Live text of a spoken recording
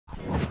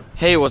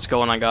Hey, what's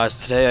going on, guys?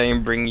 Today I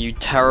am bringing you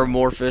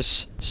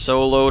Terramorphous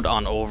Solo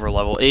on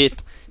Overlevel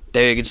 8.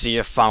 There you can see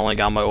I finally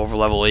got my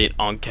Overlevel 8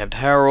 Unkempt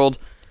Herald.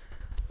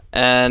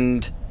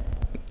 And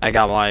I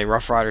got my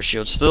Rough Rider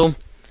shield still.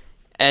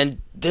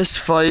 And this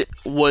fight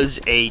was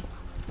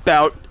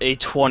about a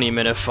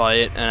 20-minute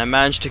fight, and I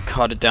managed to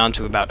cut it down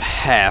to about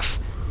half.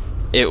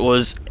 It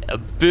was a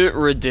bit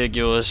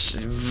ridiculous,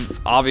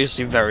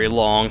 obviously very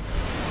long.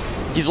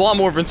 He's a lot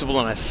more invincible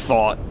than I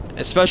thought,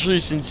 especially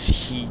since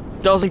he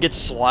doesn't get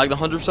slagged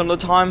 100% of the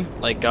time.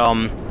 Like,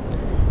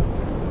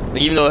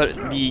 even though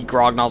the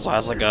Grog Nozzle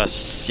has like a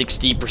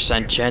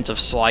 60% chance of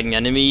slagging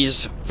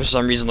enemies, for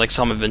some reason, like,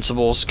 some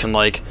invincibles can,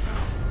 like,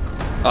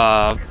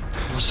 I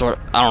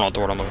don't know what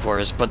the word I'm looking for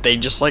is, but they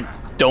just, like,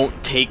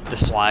 don't take the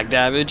slag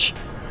damage.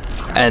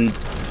 And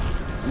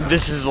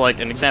this is,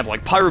 like, an example.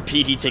 Like,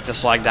 Pyropede, he takes the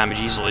slag damage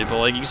easily, but,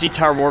 like, you can see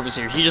Terramorphous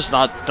here, he just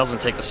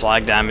doesn't take the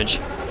slag damage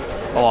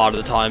a lot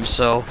of the time,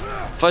 so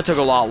the fight took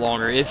a lot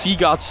longer. If he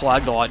got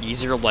slagged a lot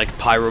easier, like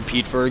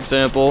Pyropede, for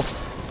example,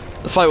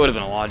 the fight would have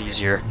been a lot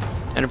easier.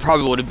 And it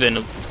probably would have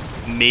been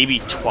maybe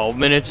 12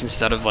 minutes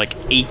instead of like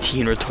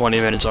 18 or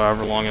 20 minutes,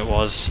 however long it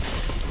was.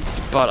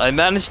 But I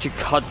managed to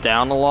cut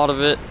down a lot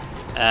of it,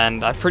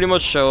 and I pretty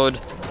much showed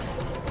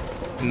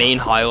main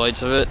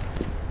highlights of it.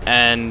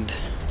 And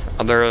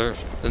other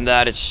than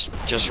that, it's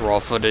just raw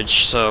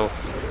footage, so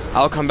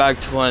I'll come back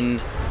to when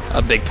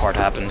a big part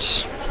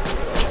happens.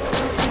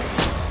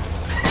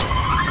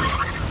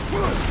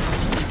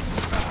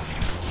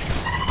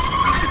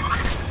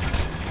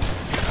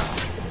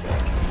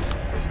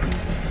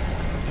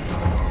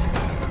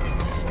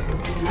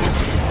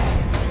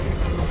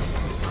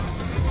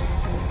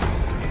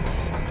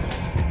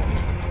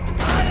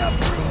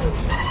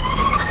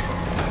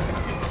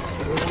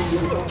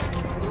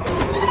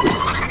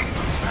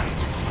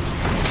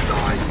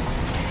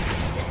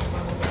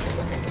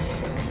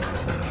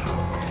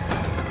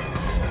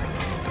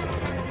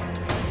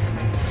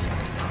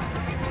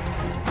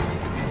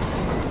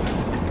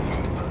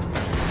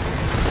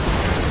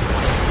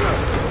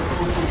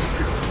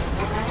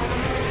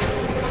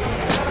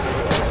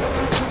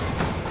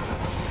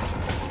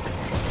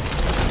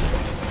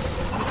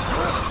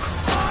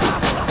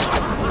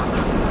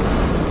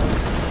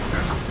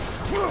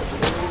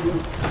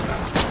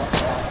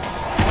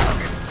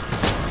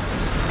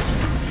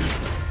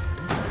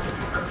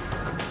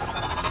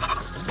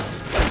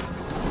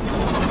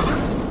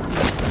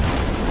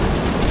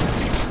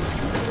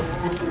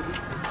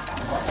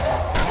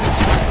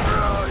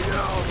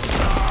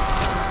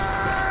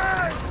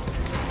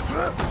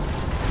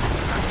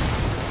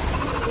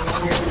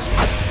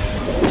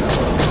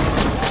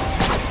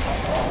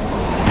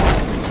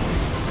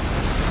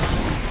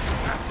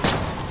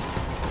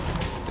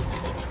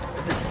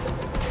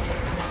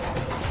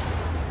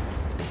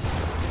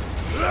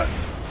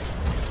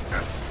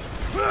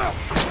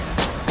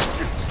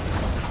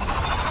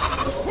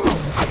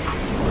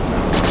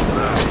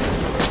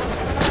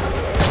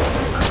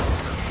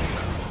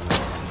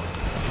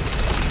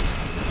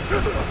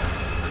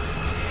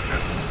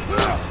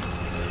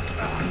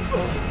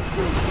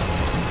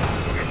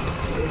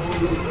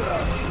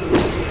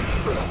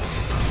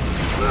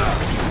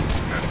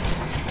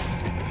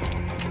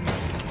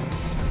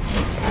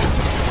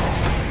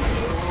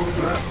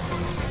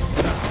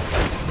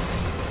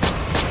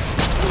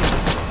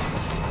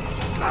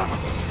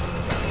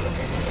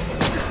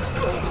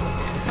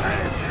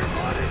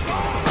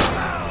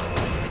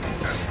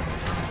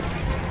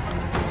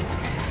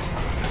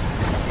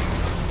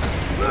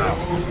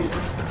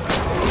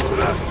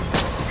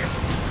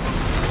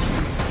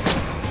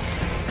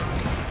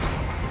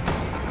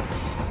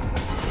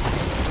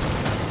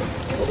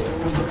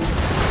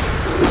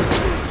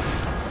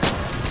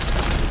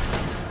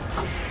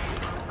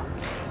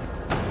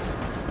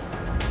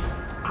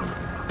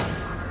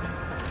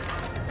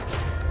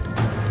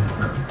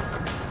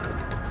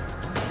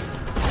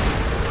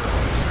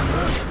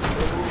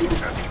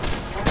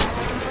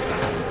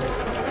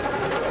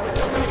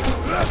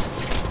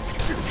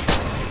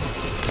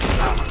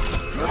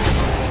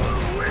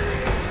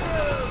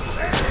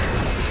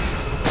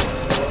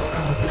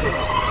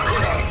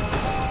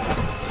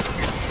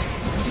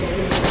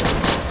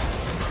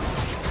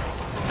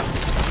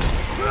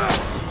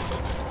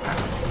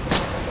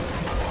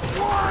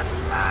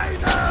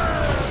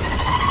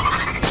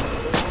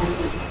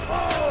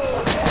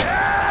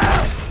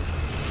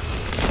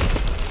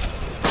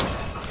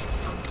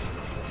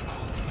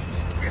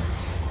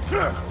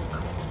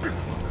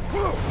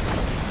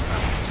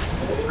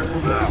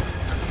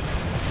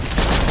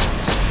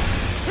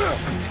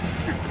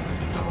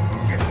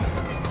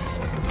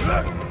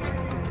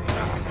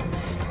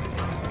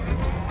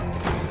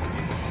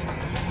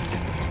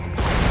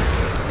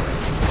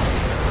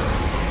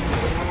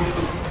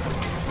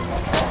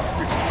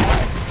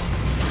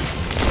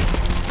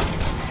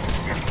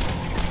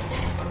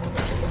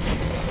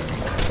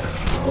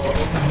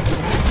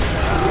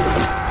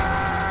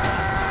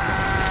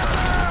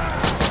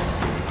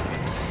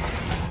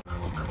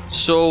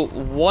 So,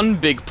 one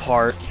big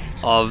part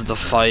of the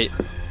fight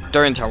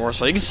during Terramourphous,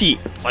 so you can see,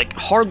 like,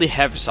 hardly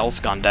half his health's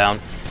gone down.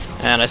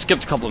 And I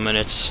skipped a couple of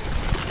minutes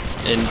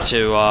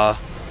into,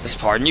 this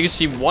part. And you can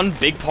see one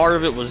big part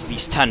of it was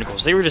these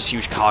tentacles. They were just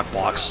huge cock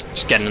blocks,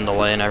 just getting in the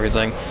way and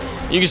everything.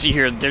 You can see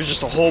here, there's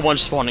just a whole bunch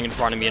spawning in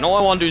front of me, and all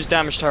I want to do is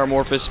damage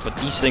Terramourphous, but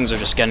these things are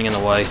just getting in the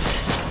way.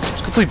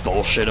 It's complete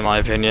bullshit, in my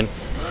opinion.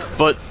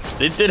 But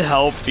it did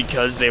help,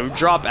 because they would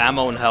drop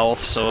ammo and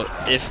health, so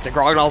if the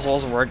grog nozzle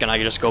wasn't working, I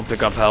could just go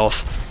pick up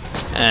health,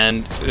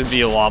 and it would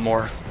be a lot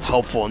more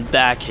helpful in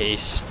that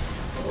case.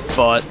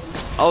 But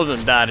other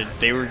than that,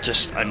 they were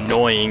just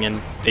annoying,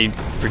 and they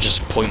were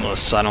just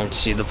pointless. I don't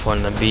see the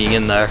point of them being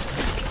in there.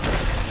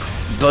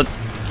 But,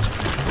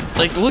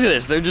 like, look at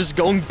this. They're just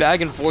going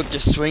back and forth,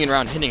 just swinging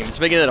around, hitting him. It's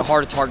making it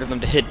hard to target them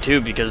to hit,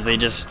 too, because they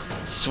just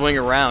swing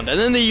around. And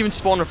then they even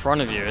spawn in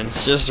front of you, and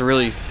it's just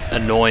really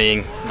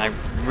annoying. And I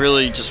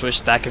really just wish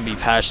that could be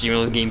patched, even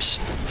though the game's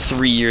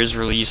 3 years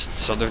released,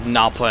 so they're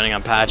not planning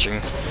on patching.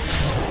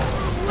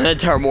 And then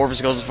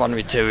Terramourphous goes in front of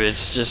me, too.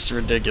 It's just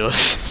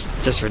ridiculous.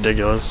 Just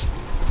ridiculous.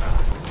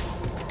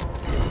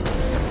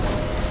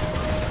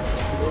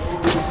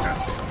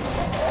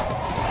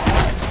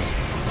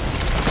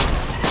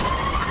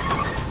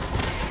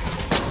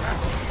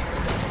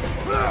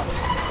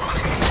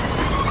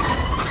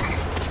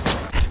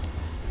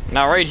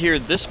 Now right here,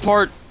 this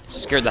part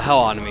scared the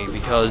hell out of me,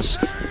 because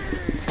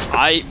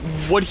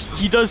what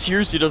he does here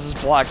is he does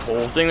this black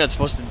hole thing that's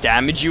supposed to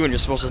damage you and you're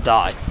supposed to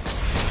die.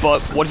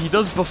 But what he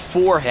does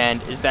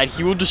beforehand is that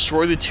he will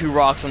destroy the 2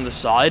 rocks on the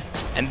side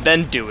and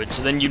then do it,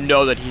 so then you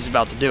know that he's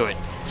about to do it.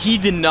 He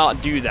did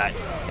not do that.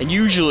 And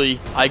usually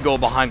I go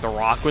behind the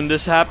rock when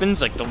this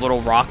happens, like the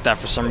little rock that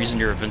for some reason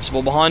you're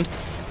invincible behind,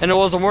 and it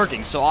wasn't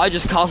working, so I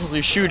just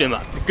constantly shoot him.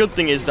 The good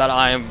thing is that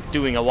I am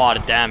doing a lot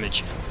of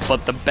damage,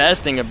 but the bad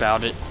thing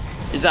about it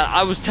is that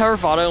I was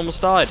terrified. I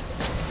almost died.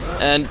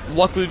 And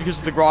luckily, because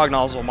of the grog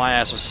nozzle, my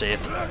ass was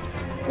saved.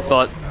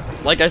 But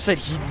like I said,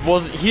 he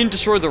didn't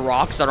destroy the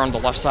rocks that are on the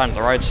left side and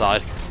the right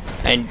side,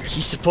 and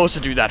he's supposed to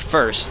do that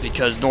first,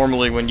 because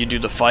normally when you do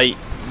the fight,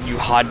 you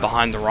hide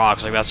behind the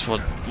rocks. Like, that's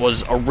what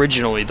was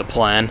originally the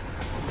plan,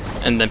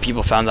 and then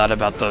people found out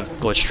about the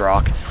glitched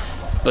rock.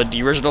 But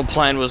the original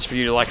plan was for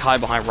you to, like, hide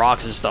behind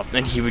rocks and stuff,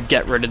 and he would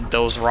get rid of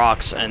those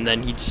rocks, and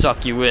then he'd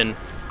suck you in,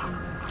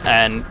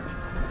 and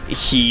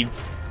he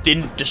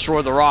didn't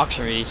destroy the rocks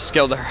for me,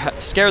 scared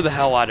the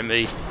hell out of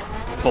me,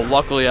 but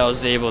luckily I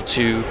was able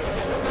to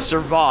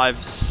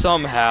survive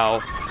somehow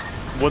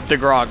with the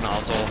grog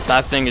nozzle.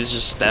 That thing is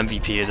just the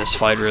MVP of this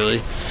fight,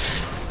 really.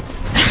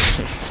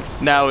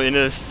 Now, in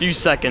a few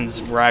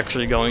seconds, we're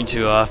actually going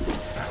to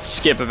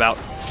skip about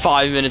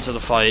 5 minutes of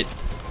the fight.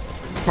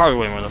 Probably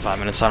way more than 5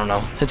 minutes, I don't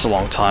know. It's a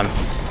long time.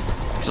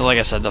 Because like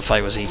I said, the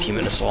fight was 18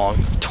 minutes long,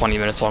 20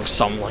 minutes long,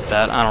 something like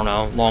that. I don't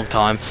know, long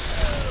time.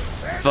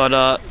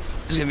 But,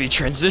 there's going to be a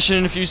transition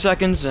in a few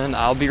seconds, and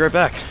I'll be right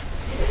back.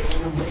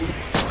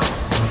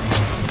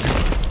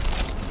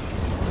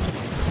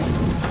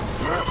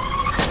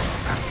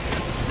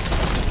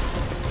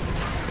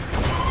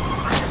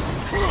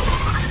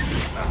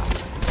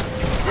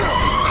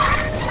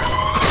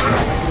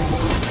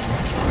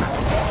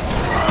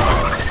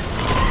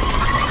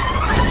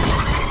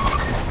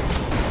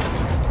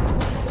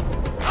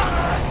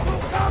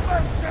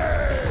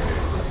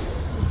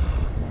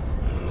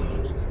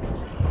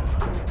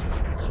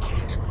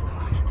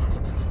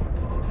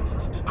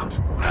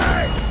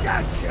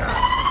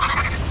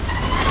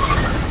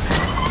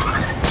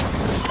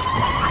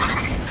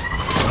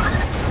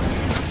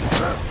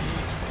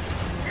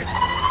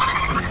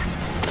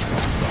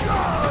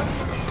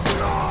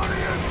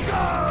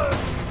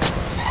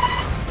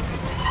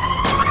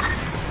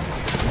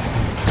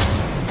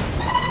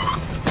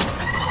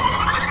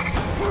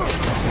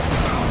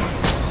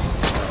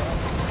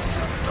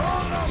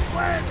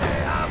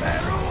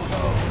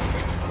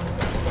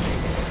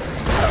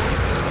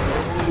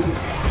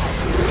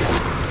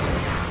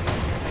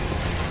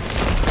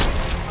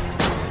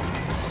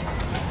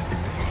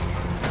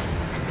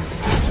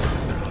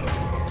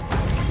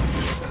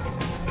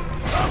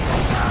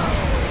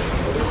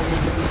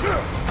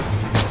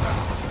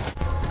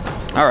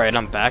 Alright,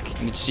 I'm back.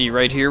 You can see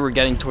right here we're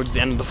getting towards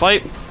the end of the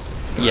fight.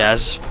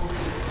 Yes.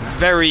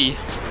 Very,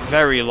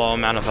 very low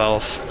amount of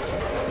health.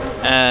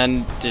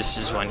 And this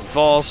is when he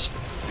falls.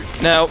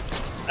 Now,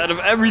 out of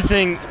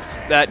everything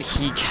that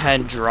he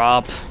can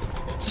drop,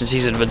 since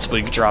he's invincible,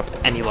 he can drop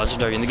any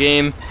legendary in the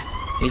game.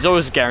 He's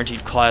always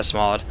guaranteed class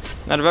mod.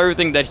 Out of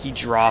everything that he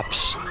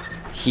drops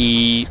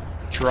the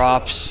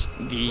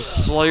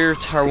Slayer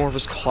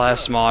Terramourphous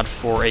class mod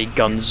for a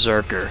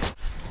Gunzerker.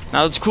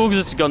 Now, it's cool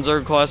because it's a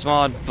Gunzerker class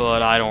mod,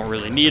 but I don't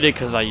really need it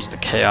because I use the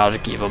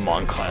Chaotic Eva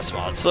Monk class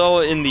mod. So,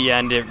 in the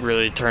end, it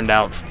really turned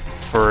out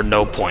for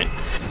no point.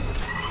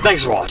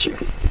 Thanks for watching.